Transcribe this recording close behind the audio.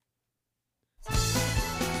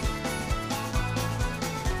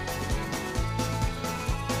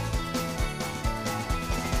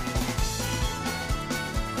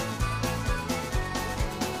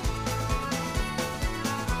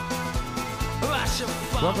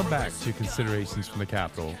Welcome back to Considerations from the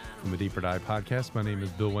Capitol from the Deeper Dive podcast. My name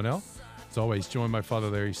is Bill Winnell. As always, joined by Father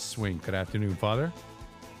Larry Swink. Good afternoon, Father.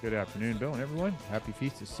 Good afternoon, Bill and everyone. Happy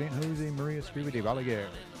feast of St. Josemaria, Escrivá de Balaguer.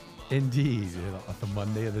 Indeed, the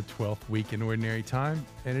Monday of the 12th week in Ordinary Time,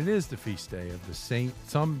 and it is the feast day of the saint,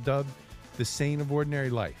 some dubbed the Saint of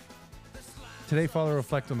Ordinary Life. Today, Father,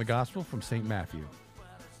 reflect on the Gospel from St. Matthew.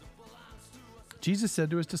 Jesus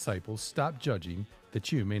said to his disciples, "Stop judging,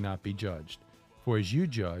 that you may not be judged. For as you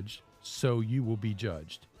judge, so you will be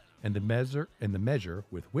judged, and the measure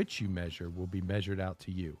with which you measure will be measured out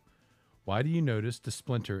to you. Why do you notice the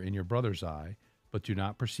splinter in your brother's eye, but do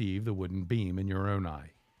not perceive the wooden beam in your own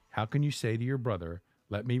eye? How can you say to your brother,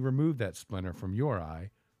 'Let me remove that splinter from your eye,'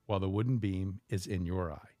 while the wooden beam is in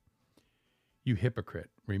your eye? You hypocrite,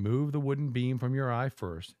 remove the wooden beam from your eye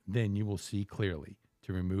first, then you will see clearly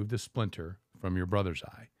to remove the splinter from your brother's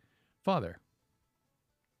eye." Father.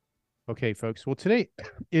 Okay, folks. Well, today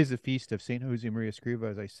is the feast of St. Josemaria Escrivá,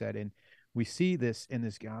 as I said, and we see this in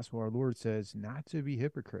this gospel. Our Lord says not to be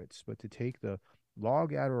hypocrites, but to take the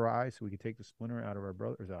log out of our eye so we can take the splinter out of our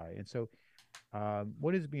brother's eye. And so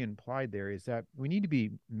what is being implied there is that we need to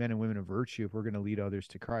be men and women of virtue if we're going to lead others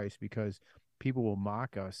to Christ, because people will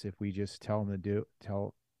mock us if we just tell them to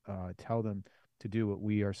do what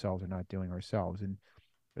we ourselves are not doing ourselves. And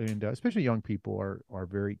especially young people are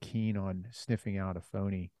very keen on sniffing out a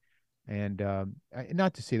phony. And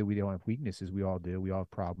not to say that we don't have weaknesses. We all do. We all have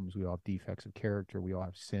problems. We all have defects of character. We all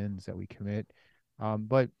have sins that we commit.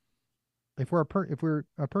 But if we're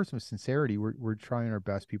a person of sincerity, we're trying our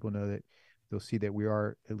best. People know that they'll see that we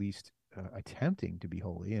are at least attempting to be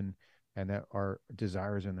holy, and that our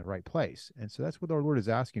desires are in the right place. And so that's what our Lord is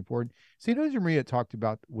asking for. And St. Josemaria talked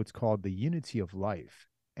about what's called the unity of life.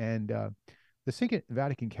 And the Second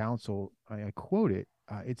Vatican Council, I quote it,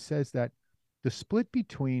 it says that the split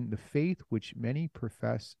between the faith which many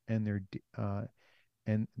profess and their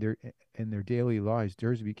daily lives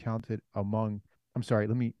deserves to be counted among. I'm sorry,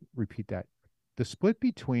 let me repeat that. The split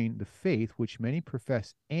between the faith which many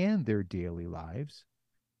profess and their daily lives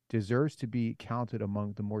deserves to be counted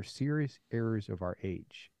among the more serious errors of our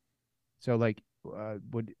age. So, like,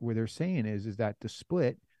 what they're saying is that the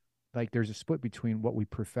split, like, there's a split between what we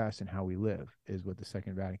profess and how we live, is what the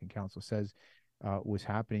Second Vatican Council says. Was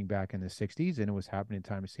happening back in the 60s, and it was happening in the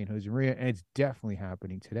time of St. Josemaria, and it's definitely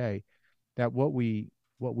happening today. That what we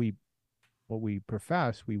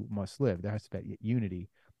profess, we must live. That's that unity.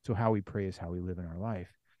 So how we pray is how we live in our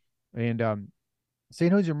life. And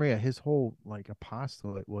St. Josemaria, his whole like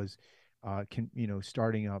apostolate was,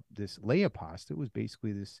 starting up this lay apostolate was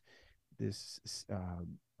basically this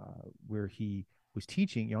where he was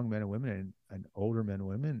teaching young men and women and older men and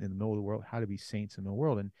women in the middle of the world how to be saints in the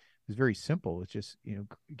world. And it was very simple. It's just,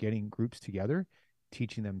 getting groups together,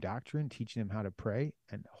 teaching them doctrine, teaching them how to pray,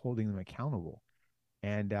 and holding them accountable.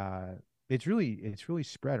 And it's really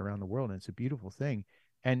spread around the world, and it's a beautiful thing.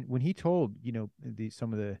 And when he told,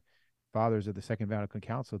 some of the fathers of the Second Vatican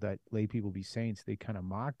Council that lay people be saints, they kind of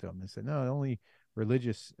mocked him and said, "No, only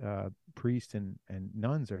religious priests and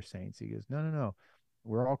nuns are saints." He goes, No.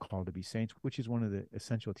 We're all called to be saints, which is one of the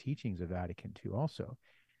essential teachings of Vatican II also.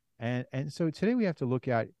 And so today we have to look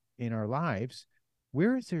at in our lives,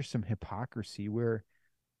 where is there some hypocrisy where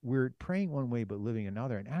we're praying one way but living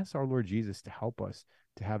another, and ask our Lord Jesus to help us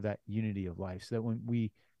to have that unity of life, so that when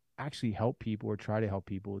we actually help people or try to help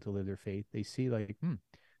people to live their faith, they see like,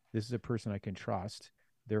 this is a person I can trust,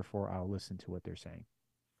 therefore I'll listen to what they're saying.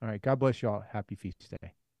 All right, God bless you all. Happy feast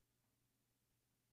day.